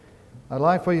I'd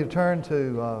like for you to turn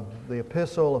to the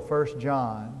epistle of 1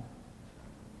 John.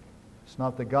 It's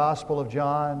not the Gospel of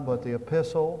John, but the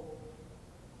epistle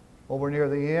over near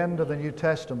the end of the New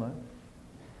Testament,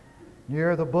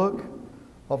 near the book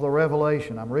of the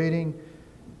Revelation. I'm reading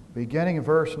beginning in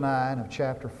verse 9 of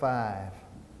chapter 5.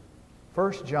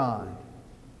 1 John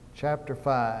chapter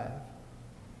 5,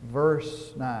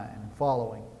 verse 9 and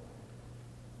following.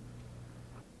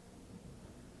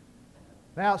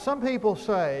 Now, some people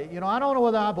say, I don't know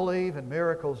whether I believe in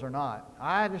miracles or not.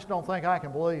 I just don't think I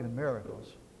can believe in miracles.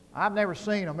 I've never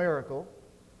seen a miracle.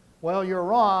 Well, you're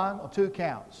wrong on two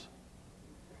counts.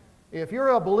 If you're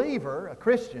a believer, a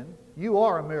Christian, you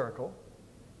are a miracle.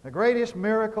 The greatest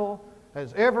miracle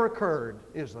has ever occurred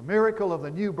is the miracle of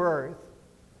the new birth,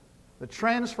 the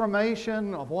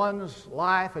transformation of one's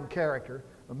life and character,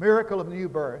 the miracle of the new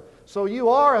birth. So you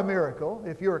are a miracle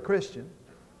if you're a Christian.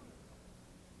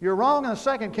 You're wrong on the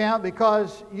second count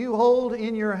because you hold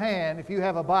in your hand, if you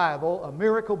have a Bible, a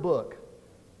miracle book.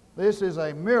 This is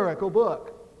a miracle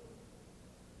book.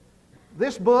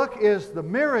 This book is the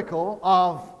miracle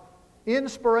of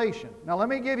inspiration. Now let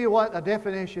me give you a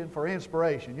definition for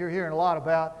inspiration. You're hearing a lot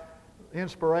about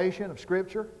inspiration of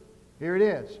Scripture. Here it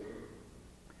is.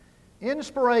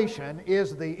 Inspiration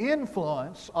is the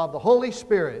influence of the Holy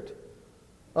Spirit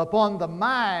upon the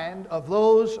mind of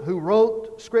those who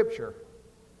wrote Scripture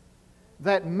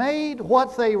that made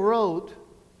what they wrote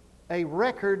a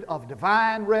record of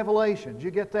divine revelation. Did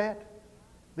you get that?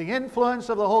 The influence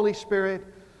of the Holy Spirit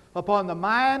upon the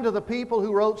mind of the people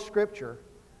who wrote Scripture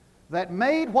that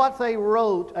made what they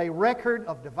wrote a record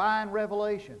of divine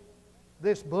revelation.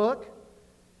 This book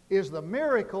is the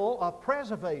miracle of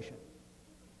preservation.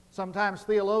 Sometimes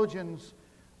theologians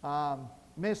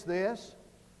miss this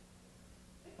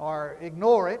or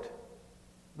ignore it.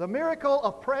 The miracle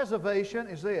of preservation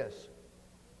is this.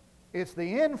 It's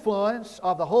the influence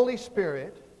of the Holy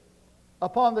Spirit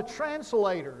upon the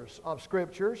translators of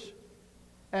Scriptures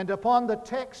and upon the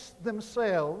texts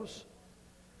themselves,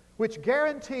 which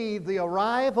guaranteed the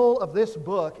arrival of this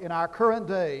book in our current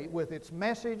day with its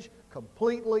message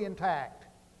completely intact.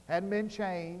 Hadn't been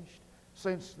changed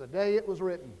since the day it was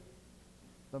written.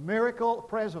 The miracle of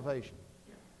preservation.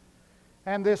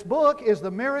 And this book is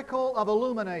the miracle of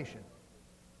illumination.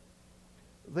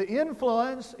 The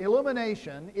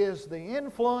illumination is the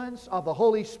influence of the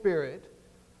Holy Spirit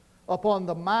upon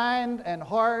the mind and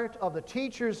heart of the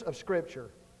teachers of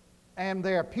Scripture and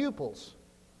their pupils,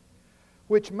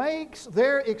 which makes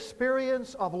their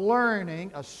experience of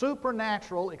learning a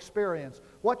supernatural experience.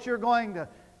 What you're going to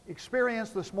experience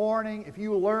this morning, if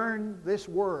you learn this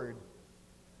Word,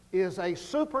 is a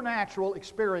supernatural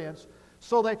experience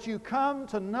so that you come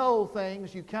to know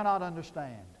things you cannot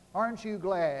understand. Aren't you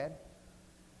glad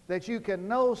that you can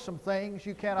know some things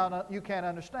you can't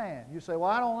understand? You say, well,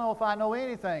 I don't know if I know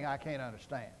anything I can't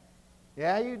understand.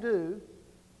 Yeah, you do.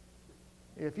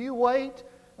 If you wait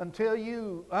until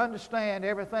you understand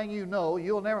everything you know,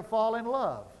 you'll never fall in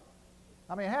love.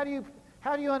 I mean, how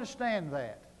do you understand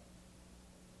that?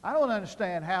 I don't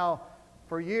understand how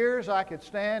for years I could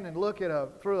stand and look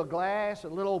through a glass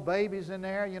at little babies in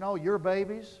there, your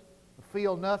babies,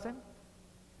 feel nothing.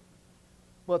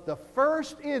 But the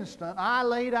first instant I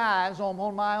laid eyes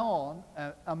on my own,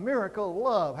 a miracle of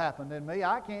love happened in me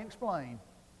I can't explain.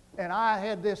 And I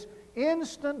had this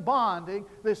instant bonding,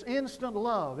 this instant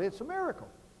love. It's a miracle.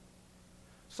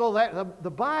 So that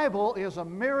the Bible is a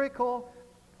miracle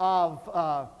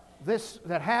of this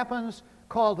that happens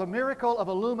called the miracle of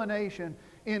illumination,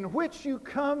 in which you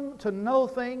come to know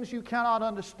things you cannot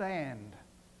understand.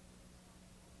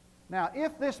 Now,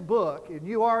 if this book, and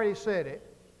you already said it,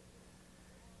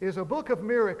 is a book of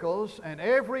miracles and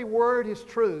every word is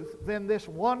truth, then this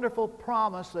wonderful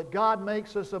promise that God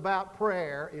makes us about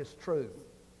prayer is truth.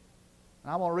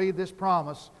 And I'm going to read this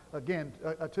promise again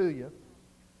to you.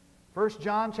 1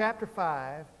 John chapter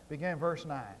 5, beginning verse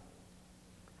 9.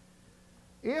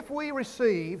 If we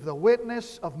receive the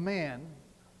witness of men,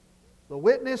 the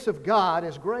witness of God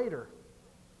is greater.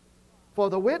 For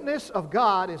the witness of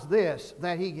God is this,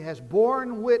 that He has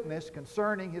borne witness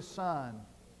concerning His Son.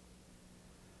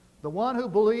 The one who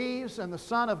believes in the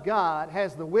Son of God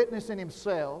has the witness in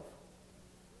himself.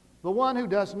 The one who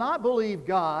does not believe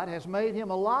God has made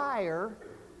him a liar,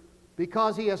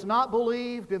 because he has not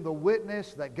believed in the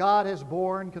witness that God has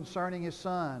borne concerning His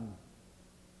Son.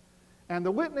 And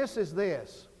the witness is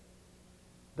this,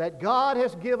 that God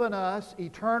has given us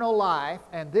eternal life,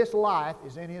 and this life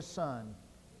is in His Son.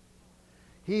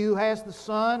 He who has the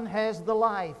Son has the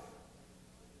life.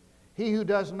 He who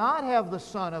does not have the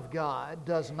Son of God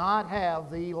does not have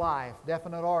the life.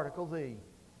 Definite article, the.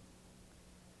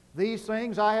 These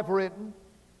things I have written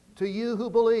to you who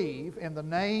believe in the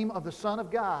name of the Son of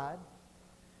God,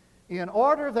 in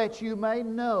order that you may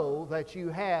know that you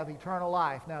have eternal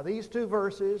life. Now, these two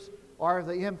verses are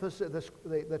the emphasis,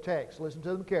 the text. Listen to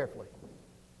them carefully.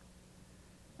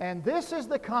 And this is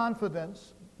the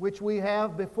confidence which we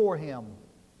have before Him,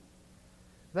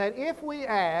 that if we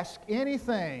ask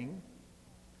anything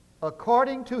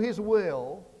according to His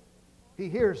will, He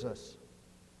hears us.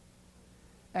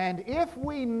 And if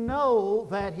we know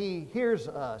that He hears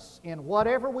us in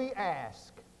whatever we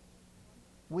ask,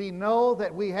 we know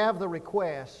that we have the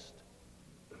request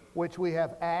which we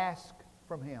have asked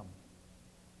from Him.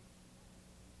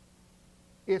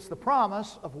 It's the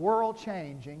promise of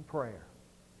world-changing prayer.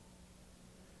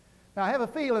 Now, I have a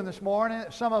feeling this morning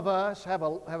that some of us have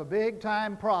a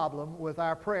big-time problem with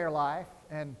our prayer life,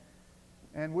 and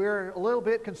we're a little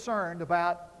bit concerned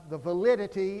about the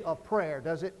validity of prayer.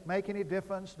 Does it make any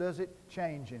difference? Does it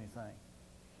change anything?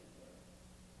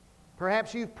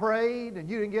 Perhaps you've prayed and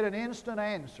you didn't get an instant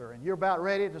answer, and you're about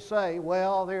ready to say,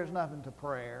 well, there's nothing to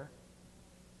prayer.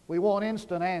 We want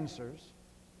instant answers.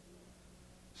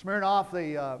 Smirnoff,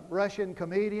 the Russian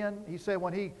comedian, he said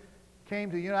when he came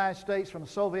to the United States from the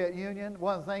Soviet Union,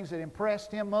 one of the things that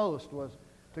impressed him most was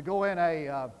to go in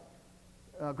a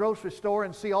grocery store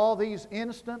and see all these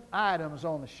instant items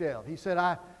on the shelf. He said,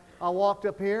 I walked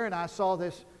up here and I saw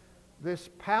this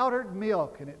powdered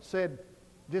milk, and it said,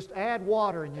 just add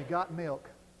water and you got milk.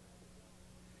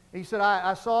 He said,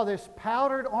 I saw this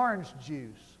powdered orange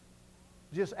juice.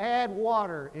 Just add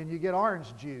water and you get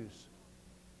orange juice.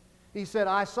 He said,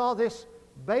 I saw this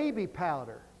baby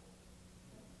powder.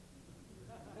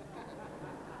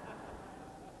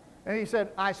 And he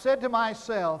said, I said to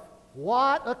myself,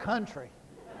 what a country.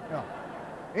 You know,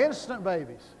 instant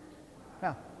babies.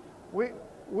 Now,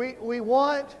 we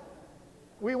want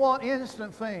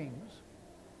instant things.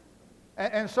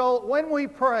 And so when we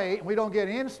pray and we don't get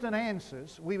instant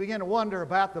answers, we begin to wonder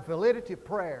about the validity of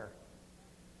prayer.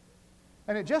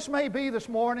 And it just may be this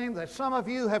morning that some of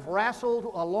you have wrestled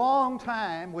a long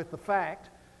time with the fact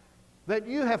that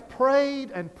you have prayed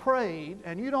and prayed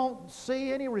and you don't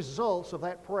see any results of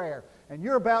that prayer, and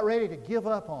you're about ready to give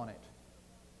up on it.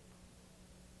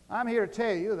 I'm here to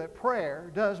tell you that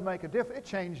prayer does make a difference. It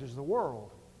changes the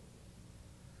world.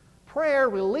 Prayer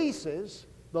releases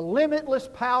the limitless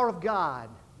power of God.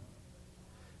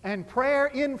 And prayer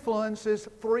influences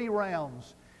three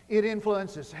realms. It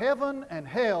influences heaven and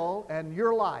hell and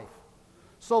your life.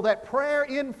 So that prayer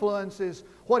influences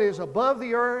what is above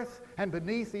the earth and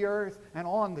beneath the earth and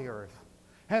on the earth.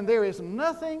 And there is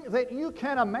nothing that you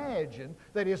can imagine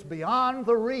that is beyond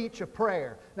the reach of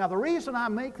prayer. Now, the reason I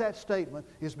make that statement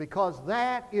is because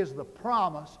that is the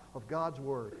promise of God's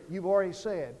Word. You've already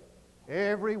said,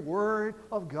 every word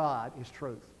of God is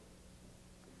truth.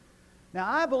 Now,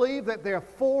 I believe that there are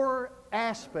four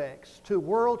aspects to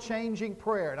world-changing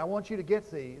prayer, and I want you to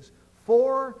get these.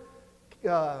 Four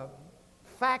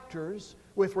factors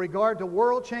with regard to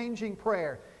world-changing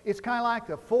prayer. It's kind of like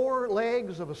the four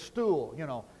legs of a stool. You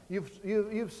know,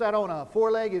 you've sat on a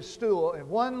four-legged stool, and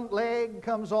one leg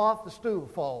comes off, the stool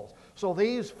falls. So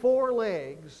these four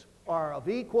legs are of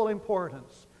equal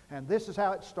importance, and this is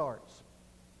how it starts.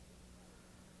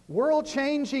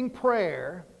 World-changing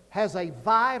prayer has a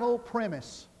vital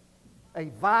premise. A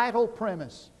vital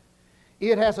premise.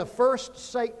 It has a first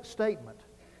statement.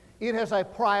 It has a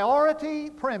priority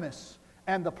premise.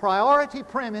 And the priority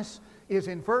premise is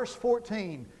in verse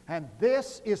 14. And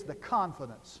this is the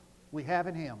confidence we have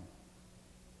in Him.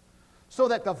 So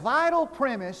that the vital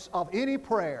premise of any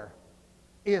prayer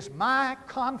is my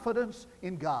confidence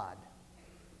in God.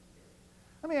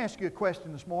 Let me ask you a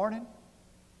question this morning.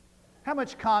 How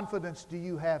much confidence do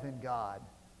you have in God?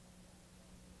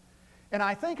 And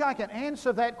I think I can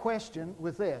answer that question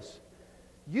with this.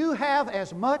 You have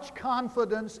as much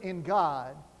confidence in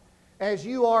God as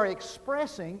you are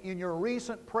expressing in your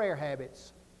recent prayer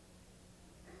habits.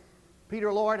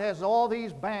 Peter Lord has all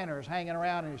these banners hanging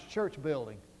around in his church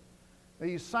building,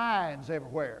 these signs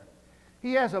everywhere.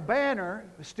 He has a banner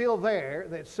still there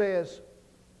that says,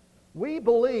 "We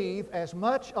believe as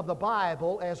much of the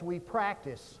Bible as we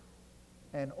practice,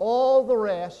 and all the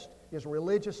rest is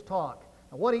religious talk."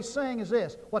 And what he's saying is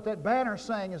this, what that banner's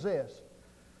saying is this,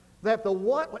 that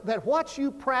what you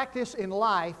practice in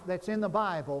life that's in the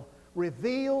Bible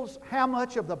reveals how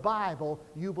much of the Bible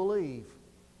you believe.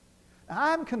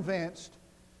 I'm convinced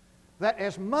that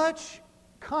as much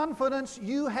confidence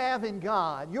you have in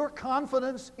God, your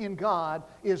confidence in God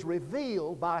is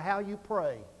revealed by how you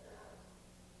pray.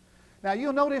 Now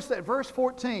you'll notice that verse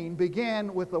 14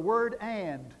 began with the word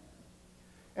 "and."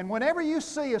 And whenever you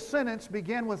see a sentence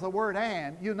begin with the word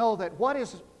and, you know that what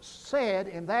is said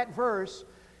in that verse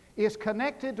is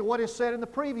connected to what is said in the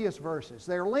previous verses.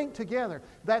 They're linked together.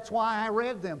 That's why I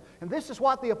read them. And this is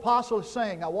what the apostle is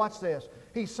saying. Now watch this.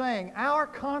 He's saying our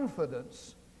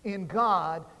confidence in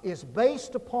God is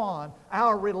based upon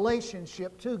our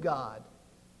relationship to God.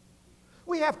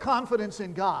 We have confidence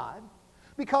in God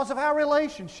because of our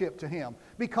relationship to Him.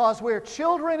 Because we're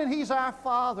children and He's our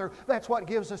Father, that's what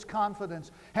gives us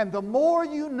confidence. And the more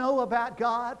you know about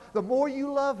God, the more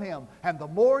you love Him. And the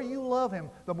more you love Him,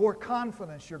 the more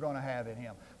confidence you're going to have in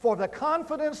Him. For the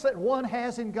confidence that one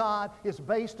has in God is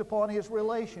based upon his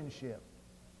relationship.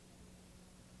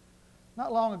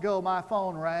 Not long ago, my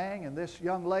phone rang, and this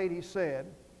young lady said,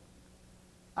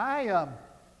 I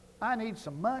need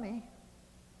some money.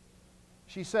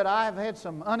 She said, I've had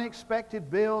some unexpected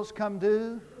bills come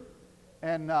due,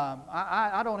 and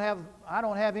I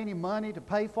don't have any money to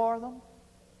pay for them.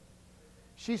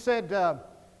 She said,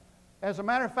 as a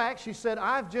matter of fact, she said,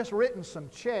 I've just written some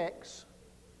checks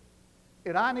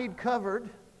that I need covered.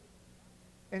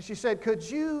 And she said, could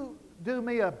you do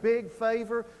me a big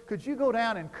favor? Could you go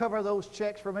down and cover those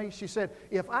checks for me? She said,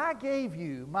 if I gave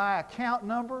you my account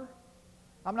number,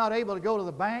 I'm not able to go to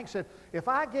the bank. Said, if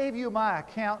I gave you my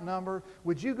account number,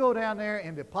 would you go down there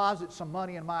and deposit some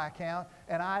money in my account?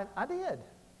 And I did.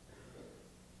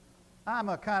 I'm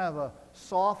a kind of a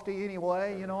softy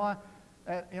anyway, you know.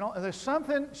 There's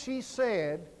something she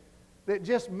said that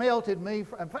just melted me.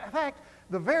 In fact,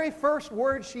 the very first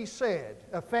word she said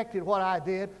affected what I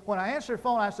did. When I answered the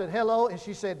phone, I said, hello, and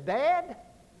she said, Dad?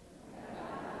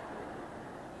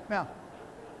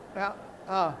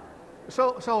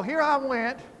 So here I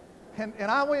went, and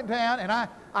I went down, and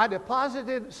I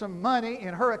deposited some money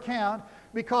in her account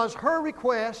because her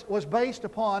request was based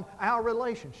upon our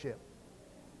relationship.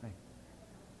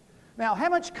 Now, how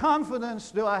much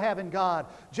confidence do I have in God?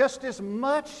 Just as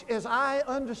much as I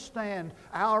understand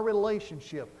our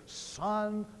relationship,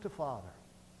 son to father.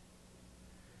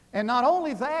 And not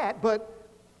only that, but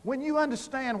when you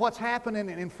understand what's happening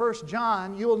in 1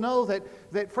 John, you'll know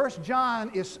that 1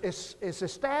 John is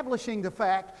establishing the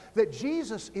fact that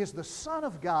Jesus is the Son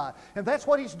of God. And that's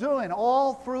what he's doing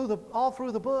all through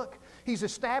the book. He's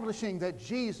establishing that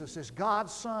Jesus is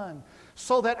God's Son,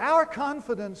 so that our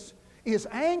confidence is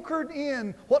anchored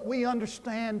in what we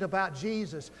understand about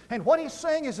Jesus. And what he's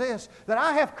saying is this, that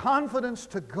I have confidence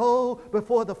to go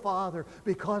before the Father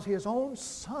because His own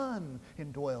Son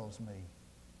indwells me.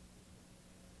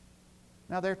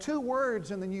 Now, there are two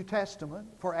words in the New Testament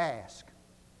for ask.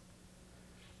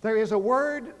 There is a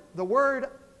word, the word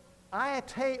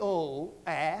aiateo,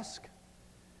 ask,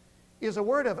 is a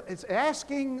word of, it's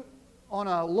asking on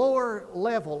a lower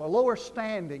level, a lower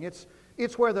standing.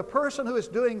 It's where the person who is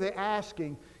doing the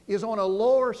asking is on a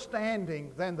lower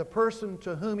standing than the person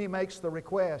to whom he makes the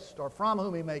request or from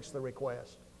whom he makes the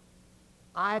request.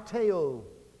 Aiateo.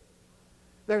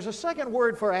 There's a second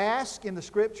word for ask in the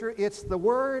Scripture. It's the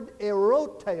word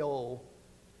eroteo.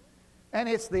 And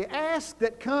it's the ask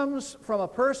that comes from a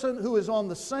person who is on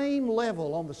the same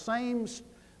level, on the same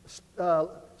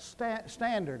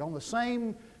standard, on the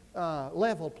same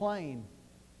level plane.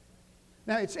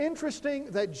 Now, it's interesting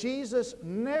that Jesus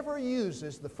never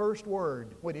uses the first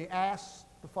word when He asks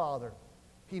the Father.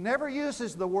 He never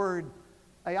uses the word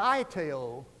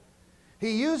aiateo.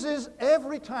 He uses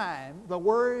every time the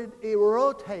word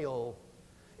eroteo.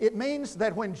 It means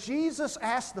that when Jesus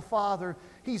asks the Father,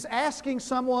 He's asking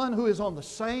someone who is on the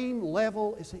same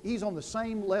level, He's on the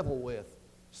same level with,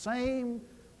 same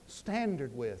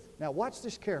standard with. Now, watch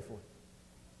this carefully.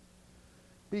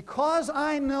 Because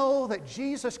I know that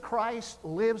Jesus Christ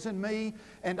lives in me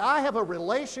and I have a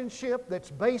relationship that's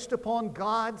based upon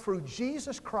God through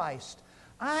Jesus Christ,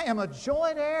 I am a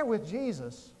joint heir with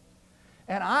Jesus.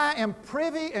 And I am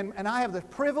privy and I have the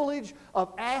privilege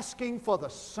of asking for the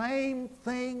same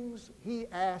things He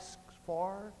asks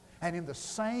for and in the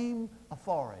same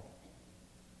authority.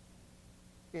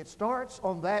 It starts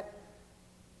on that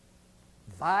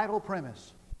vital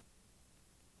premise.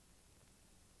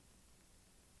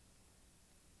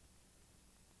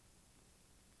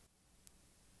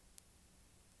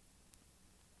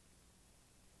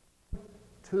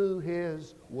 To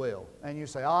His will. And you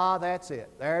say, that's it.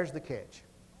 There's the catch.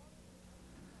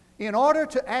 In order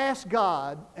to ask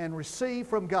God and receive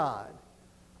from God,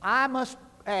 I must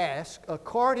ask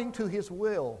according to His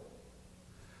will.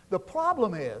 The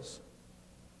problem is,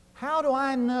 how do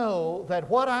I know that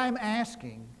what I'm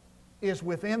asking is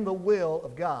within the will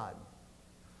of God?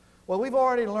 Well, we've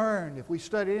already learned, if we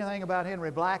study anything about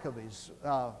Henry Blackaby's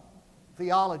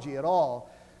theology at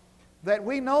all, that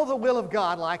we know the will of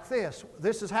God like this.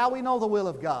 This is how we know the will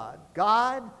of God.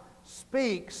 God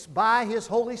speaks by His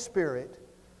Holy Spirit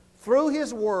through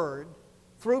His Word,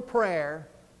 through prayer,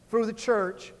 through the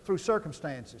church, through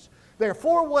circumstances. There are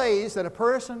 4 ways that a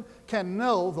person can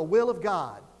know the will of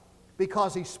God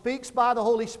because he speaks by the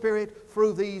Holy Spirit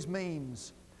through these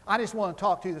means. I just want to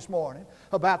talk to you this morning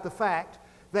about the fact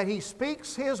that He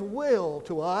speaks His will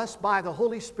to us by the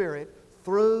Holy Spirit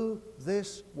through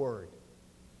this Word.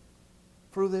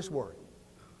 Through this Word.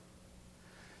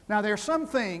 Now there are some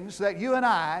things that you and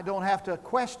I don't have to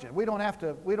question. We don't have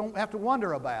to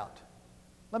wonder about.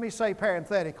 Let me say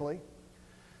parenthetically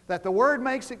that the Word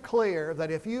makes it clear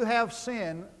that if you have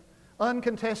sin,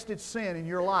 uncontested sin in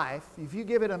your life, if you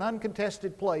give it an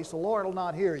uncontested place, the Lord will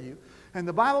not hear you. And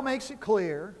the Bible makes it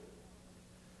clear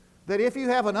that if you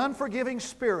have an unforgiving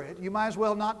spirit, you might as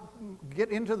well not get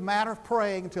into the matter of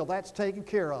praying until that's taken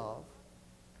care of.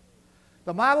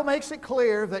 The Bible makes it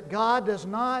clear that God does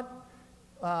not,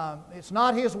 it's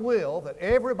not His will that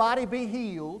everybody be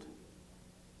healed.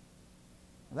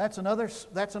 That's another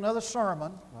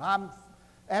sermon. I'm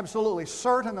absolutely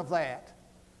certain of that.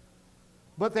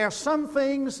 But there are some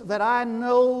things that I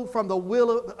know from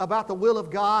about the will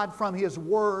of God from His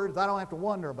Word that I don't have to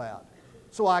wonder about.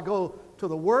 So I go to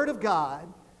the Word of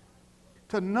God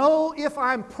to know if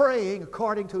I'm praying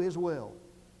according to His will.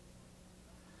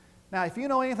 Now, if you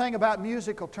know anything about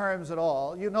musical terms at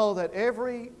all, you know that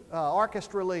every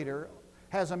orchestra leader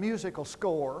has a musical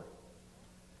score.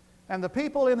 And the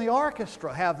people in the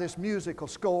orchestra have this musical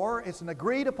score. It's an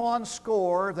agreed upon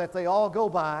score that they all go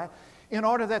by in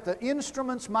order that the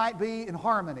instruments might be in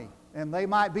harmony and they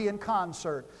might be in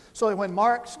concert. So when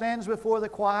Mark stands before the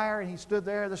choir, and he stood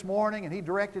there this morning and he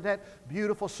directed that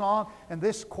beautiful song, and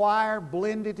this choir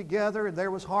blended together and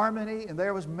there was harmony and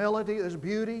there was melody, there's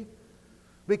beauty,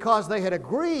 because they had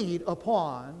agreed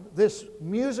upon this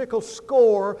musical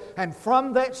score, and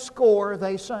from that score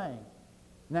they sang.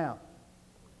 Now,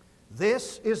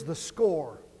 this is the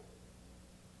score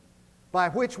by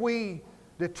which we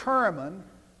determine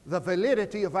the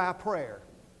validity of our prayer.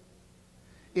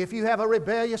 If you have a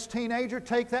rebellious teenager,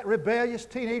 take that rebellious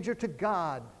teenager to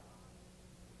God.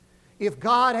 If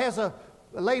God has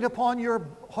laid upon your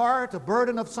heart a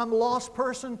burden of some lost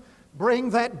person, bring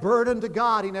that burden to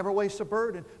God. He never wastes a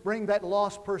burden. Bring that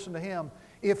lost person to Him.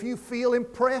 If you feel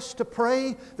impressed to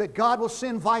pray that God will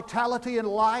send vitality and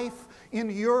life in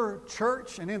your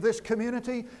church and in this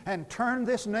community and turn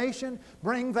this nation,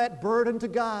 bring that burden to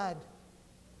God.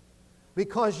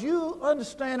 Because you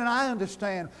understand and I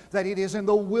understand that it is in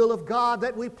the will of God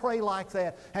that we pray like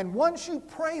that. And once you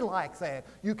pray like that,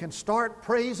 you can start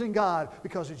praising God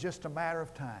because it's just a matter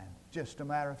of time. Just a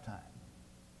matter of time.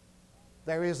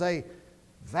 There is a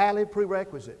valid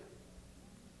prerequisite.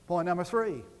 Point number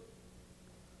 3.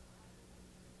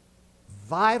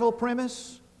 Vital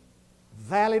premise,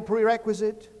 valid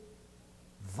prerequisite,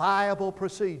 viable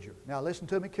procedure. Now listen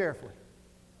to me carefully.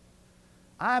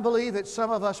 I believe that some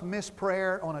of us miss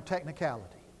prayer on a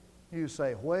technicality. You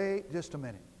say, wait just a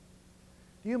minute.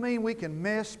 Do you mean we can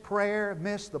miss prayer,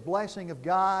 miss the blessing of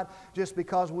God just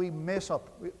because we miss a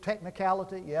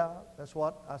technicality? Yeah, that's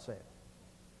what I said.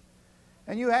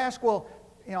 And you ask, well,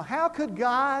 how could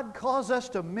God cause us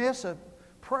to miss a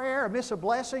prayer or miss a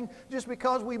blessing just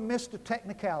because we missed a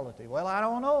technicality? Well, I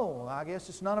don't know. I guess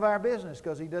it's none of our business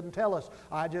because He doesn't tell us.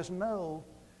 I just know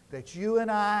that you and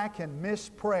I can miss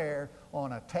prayer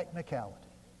on a technicality.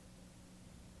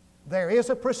 There is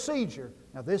a procedure.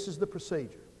 Now, this is the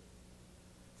procedure.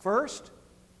 First,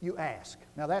 you ask.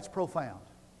 Now, that's profound.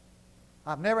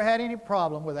 I've never had any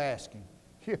problem with asking.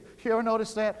 You ever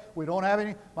notice that? We don't have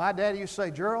any. My daddy used to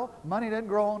say, Gerald, money doesn't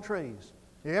grow on trees.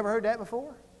 You ever heard that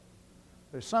before?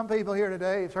 There's some people here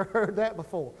today who've heard that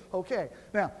before. Okay.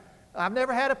 Now, I've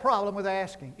never had a problem with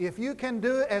asking. If you can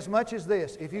do as much as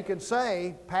this, if you can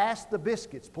say, pass the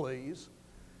biscuits, please,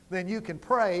 then you can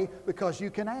pray because you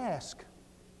can ask.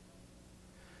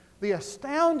 The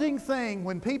astounding thing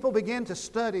when people begin to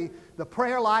study the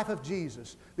prayer life of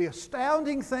Jesus, the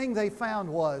astounding thing they found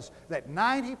was that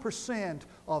 90%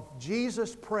 of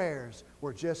Jesus' prayers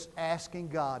were just asking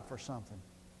God for something.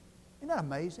 Isn't that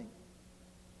amazing?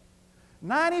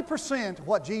 90% of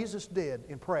what Jesus did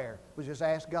in prayer was just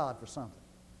ask God for something.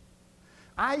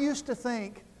 I used to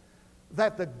think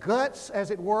that the guts,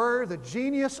 as it were, the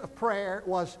genius of prayer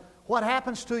was what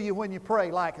happens to you when you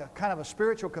pray, like a kind of a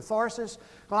spiritual catharsis,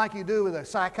 like you do with a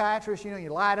psychiatrist. You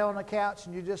lie down on the couch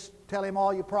and you just tell him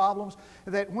all your problems.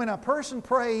 That when a person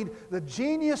prayed, the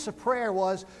genius of prayer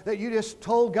was that you just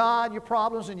told God your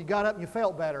problems and you got up and you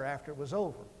felt better after it was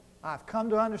over. I've come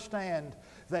to understand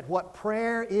that what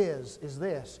prayer is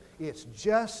this. It's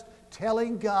just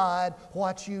telling God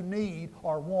what you need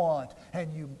or want.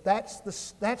 And that's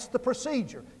the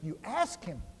procedure. You ask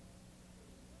Him.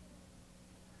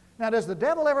 Now, does the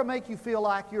devil ever make you feel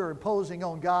like you're imposing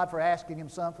on God for asking Him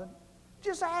something?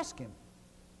 Just ask Him.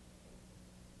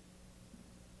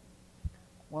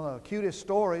 One of the cutest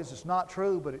stories, it's not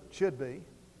true, but it should be,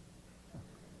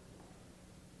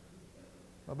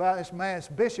 about this man. This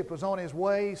bishop was on his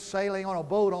way, sailing on a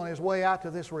boat on his way out to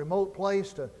this remote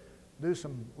place to do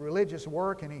some religious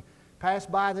work, and he passed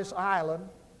by this island,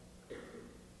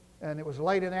 and it was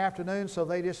late in the afternoon, so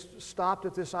they just stopped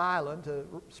at this island to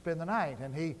spend the night,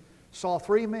 and he saw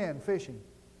 3 men fishing.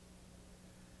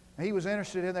 He was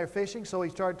interested in their fishing, so he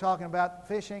started talking about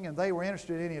fishing, and they were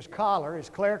interested in his collar, his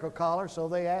clerical collar, so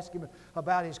they asked him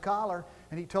about his collar,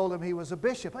 and he told them he was a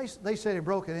bishop. They said in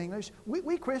broken English,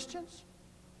 we Christians?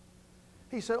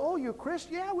 He said, oh, you're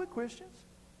Christian? Yeah, we're Christians.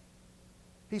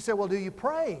 He said, well, do you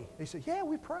pray? He said, yeah,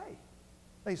 we pray.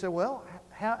 They said, well,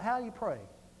 how do you pray?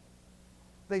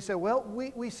 They said, well,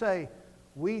 we say,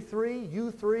 we 3, you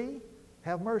 3,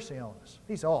 have mercy on us.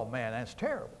 He said, oh, man, that's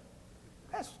terrible.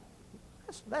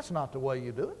 That's not the way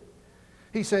you do it.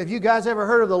 He said, have you guys ever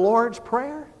heard of the Lord's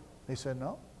Prayer? They said,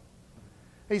 no.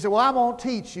 He said, well, I'm going to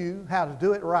teach you how to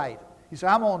do it right. He said,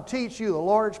 I'm going to teach you the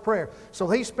Lord's Prayer. So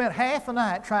he spent half the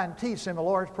night trying to teach them the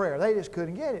Lord's Prayer. They just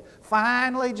couldn't get it.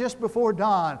 Finally, just before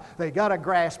dawn, they got a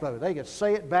grasp of it. They could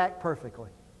say it back perfectly.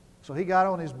 So he got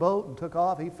on his boat and took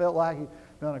off. He felt like he'd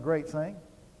done a great thing.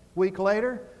 A week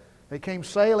later, they came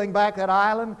sailing back that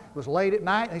island. It was late at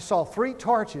night. They saw 3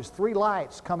 torches, 3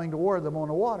 lights coming toward them on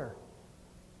the water.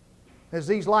 As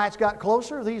these lights got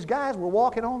closer, these guys were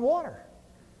walking on water.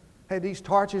 Had these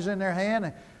torches in their hand.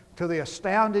 And to the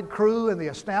astounded crew and the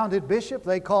astounded bishop,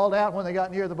 they called out when they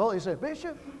got near the boat. They said,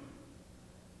 Bishop,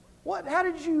 how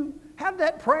did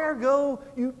that prayer go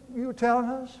you were telling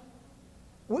us?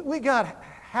 We got,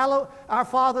 our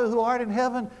Father who art in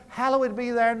heaven, hallowed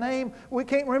be thy name. We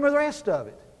can't remember the rest of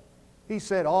it. He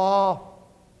said, oh,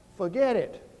 forget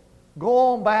it. Go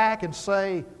on back and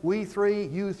say, we 3,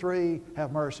 you 3,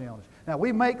 have mercy on us. Now,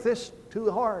 we make this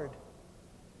too hard.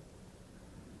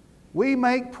 We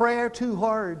make prayer too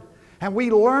hard. And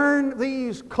we learn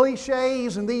these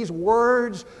cliches and these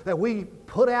words that we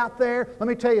put out there. Let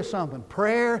me tell you something.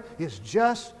 Prayer is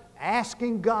just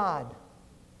asking God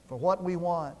for what we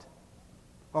want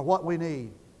or what we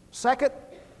need. Second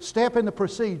step in the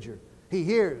procedure, He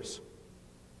hears.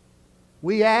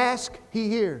 We ask, He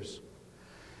hears.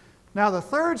 Now, the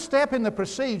third step in the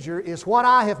procedure is what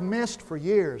I have missed for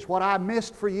years, what I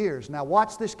missed for years. Now,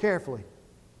 watch this carefully.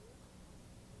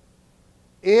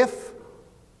 If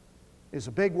is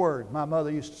a big word, my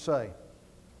mother used to say.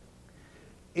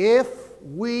 If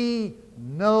we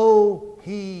know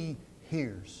He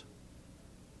hears.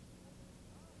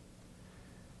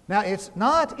 Now, it's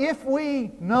not if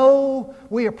we know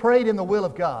we are prayed in the will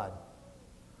of God,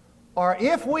 or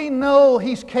if we know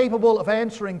He's capable of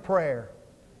answering prayer.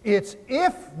 It's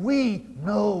if we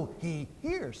know He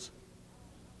hears.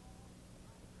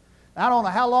 I don't know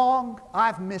how long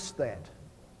I've missed that.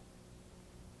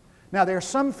 Now, there are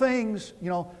some things,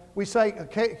 we say,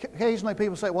 occasionally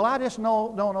people say, well, I just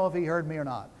don't know if He heard me or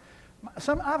not.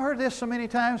 I've heard this so many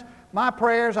times, my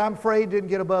prayers, I'm afraid, didn't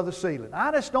get above the ceiling.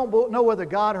 I just don't know whether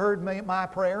God heard my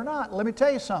prayer or not. Let me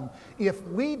tell you something. If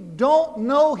we don't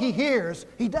know He hears,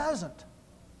 He doesn't.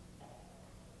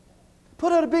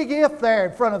 Put a big if there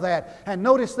in front of that. And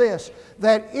notice this,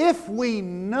 that if we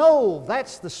know,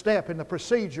 that's the step in the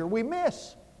procedure we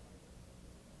miss.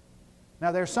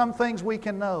 Now, there are some things we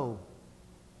can know,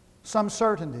 some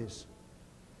certainties.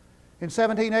 In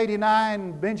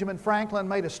 1789, Benjamin Franklin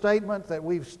made a statement that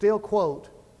we still quote,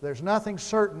 there's nothing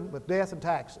certain but death and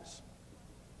taxes.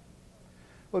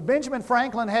 But Benjamin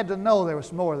Franklin had to know there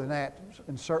was more than that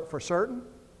for certain.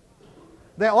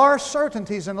 There are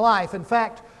certainties in life. In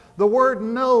fact, the word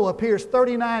know appears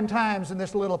 39 times in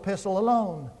this little epistle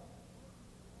alone.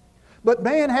 But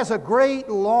man has a great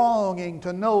longing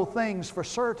to know things for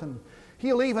certain.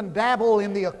 He'll even dabble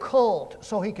in the occult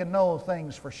so he can know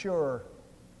things for sure.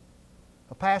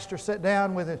 A pastor sat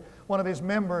down with one of his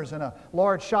members in a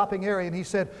large shopping area, and he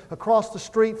said, across the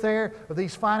street there are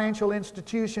these financial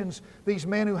institutions, these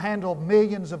men who handle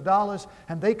millions of dollars,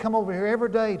 and they come over here every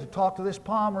day to talk to this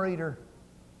palm reader.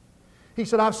 He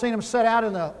said, I've seen them set out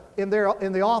in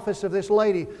the office of this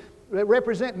lady. that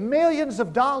represent millions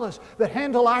of dollars that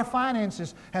handle our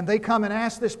finances, and they come and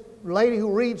ask this lady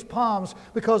who reads palms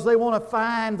because they want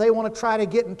to try to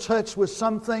get in touch with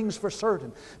some things for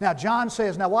certain. Now John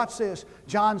says, now watch this,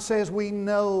 John says we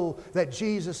know that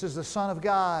Jesus is the Son of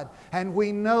God, and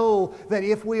we know that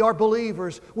if we are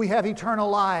believers, we have eternal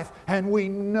life, and we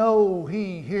know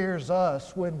He hears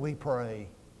us when we pray.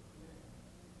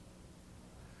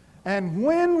 And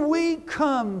when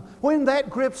that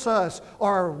grips us,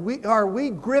 or we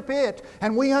grip it,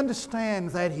 and we understand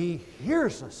that He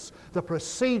hears us, the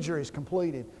procedure is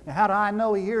completed. Now, how do I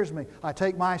know He hears me? I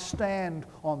take my stand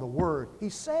on the Word. He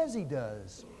says He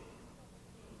does.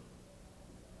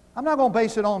 I'm not going to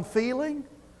base it on feeling.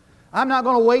 I'm not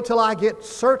going to wait till I get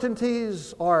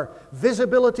certainties or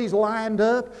visibilities lined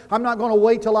up. I'm not going to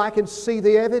wait till I can see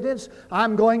the evidence.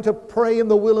 I'm going to pray in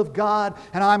the will of God,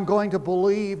 and I'm going to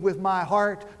believe with my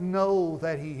heart, know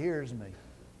that He hears me.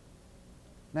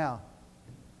 Now,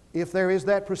 if there is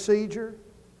that procedure,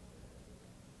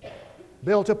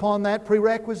 built upon that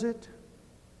prerequisite,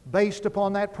 based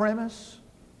upon that premise,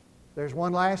 there's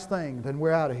one last thing, then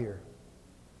we're out of here.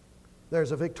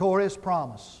 There's a victorious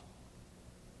promise.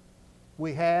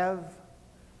 We have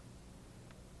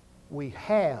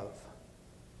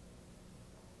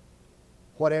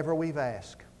whatever we've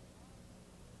asked.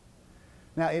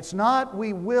 Now, it's not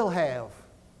we will have,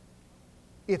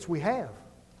 it's we have.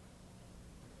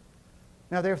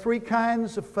 Now, there are three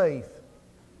kinds of faith.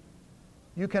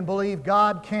 You can believe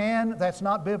God can, that's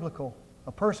not biblical.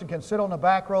 A person can sit on the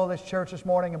back row of this church this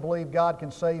morning and believe God can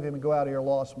save him and go out of here a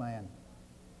lost man.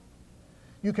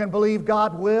 You can believe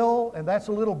God will, and that's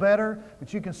a little better,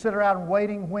 but you can sit around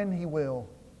waiting when He will.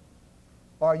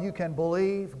 Or you can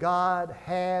believe God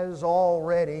has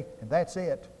already, and that's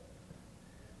it.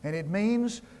 And it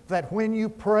means that when you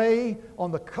pray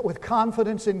with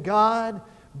confidence in God,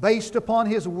 based upon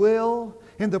His will,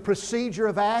 in the procedure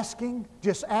of asking,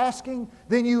 just asking,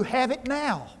 then you have it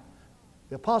now.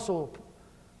 The Apostle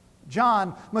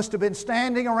John must have been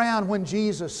standing around when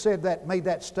Jesus made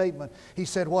that statement. He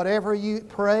said, whatever you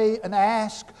pray and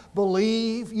ask,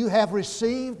 believe you have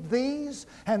received these,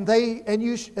 and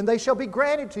they shall be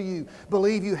granted to you.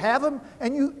 Believe you have them,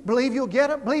 and you believe you'll get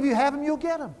them. Believe you have them, you'll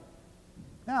get them.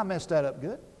 Now I messed that up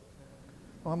good.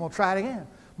 Well, I'm going to try it again.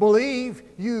 Believe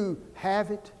you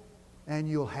have it, and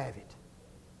you'll have it.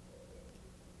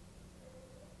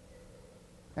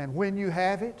 And when you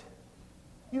have it,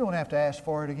 you don't have to ask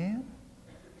for it again.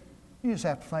 You just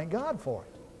have to thank God for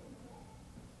it.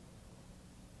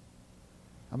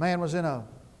 A man was in a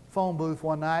phone booth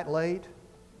one night late.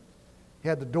 He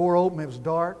had the door open, it was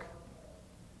dark.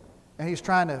 And he's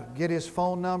trying to get his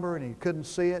phone number and he couldn't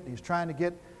see it. He's trying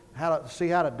to see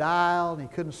how to dial and he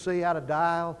couldn't see how to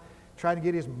dial. Trying to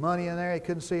get his money in there, he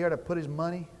couldn't see how to put his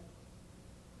money.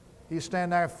 He was standing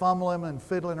there fumbling and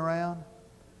fiddling around.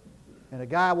 And a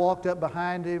guy walked up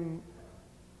behind him,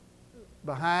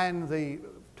 behind the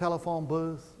telephone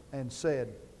booth, and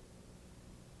said,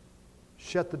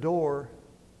 shut the door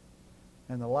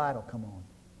and the light will come on.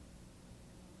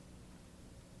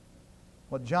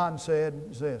 What John said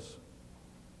is this: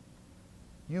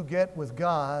 you get with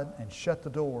God and shut the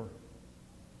door,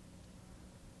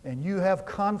 and you have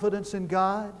confidence in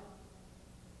God,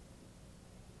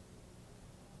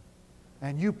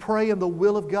 and you pray in the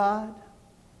will of God,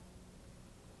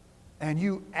 and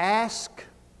you ask,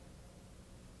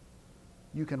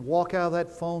 you can walk out of that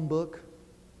phone book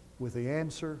with the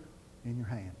answer in your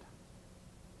hand.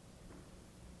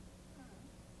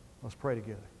 Let's pray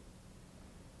together.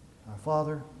 Our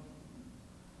Father,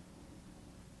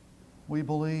 we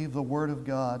believe the Word of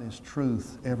God is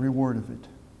truth, every word of it.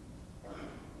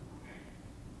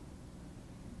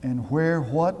 And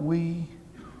what we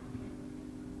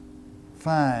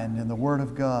find in the Word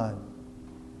of God,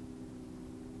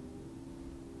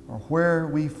 or where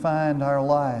we find our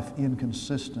life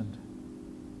inconsistent,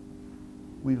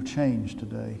 we'll change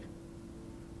today.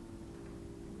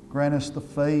 Grant us the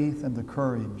faith and the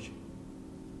courage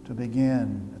to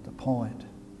begin at the point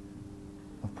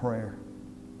of prayer.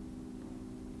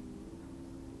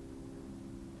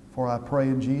 For I pray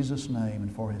in Jesus' name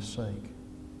and for His sake.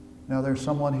 Now there's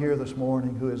someone here this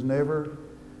morning who has never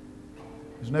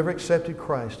accepted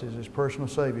Christ as his personal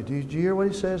Savior. Did you hear what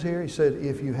he says here? He said,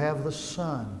 if you have the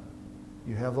Son,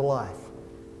 you have the life.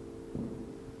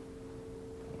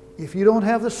 If you don't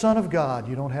have the Son of God,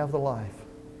 you don't have the life.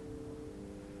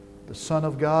 The Son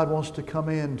of God wants to come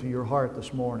into your heart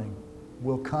this morning.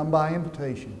 Will come by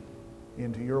invitation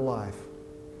into your life.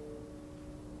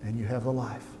 And you have the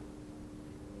life.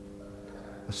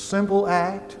 A simple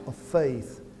act of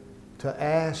faith to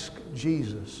ask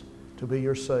Jesus to be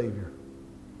your Savior.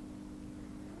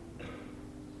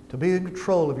 to be in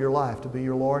control of your life, to be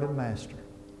your Lord and Master.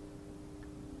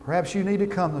 Perhaps you need to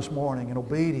come this morning in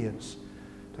obedience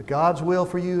to God's will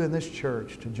for you in this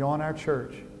church, to join our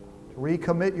church, to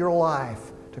recommit your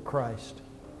life to Christ.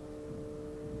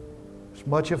 As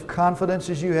much of confidence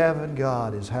as you have in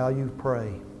God is how you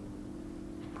pray.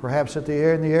 Perhaps in the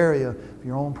area of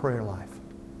your own prayer life.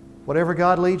 Whatever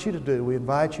God leads you to do, we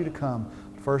invite you to come.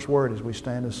 The first word as we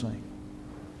stand to sing.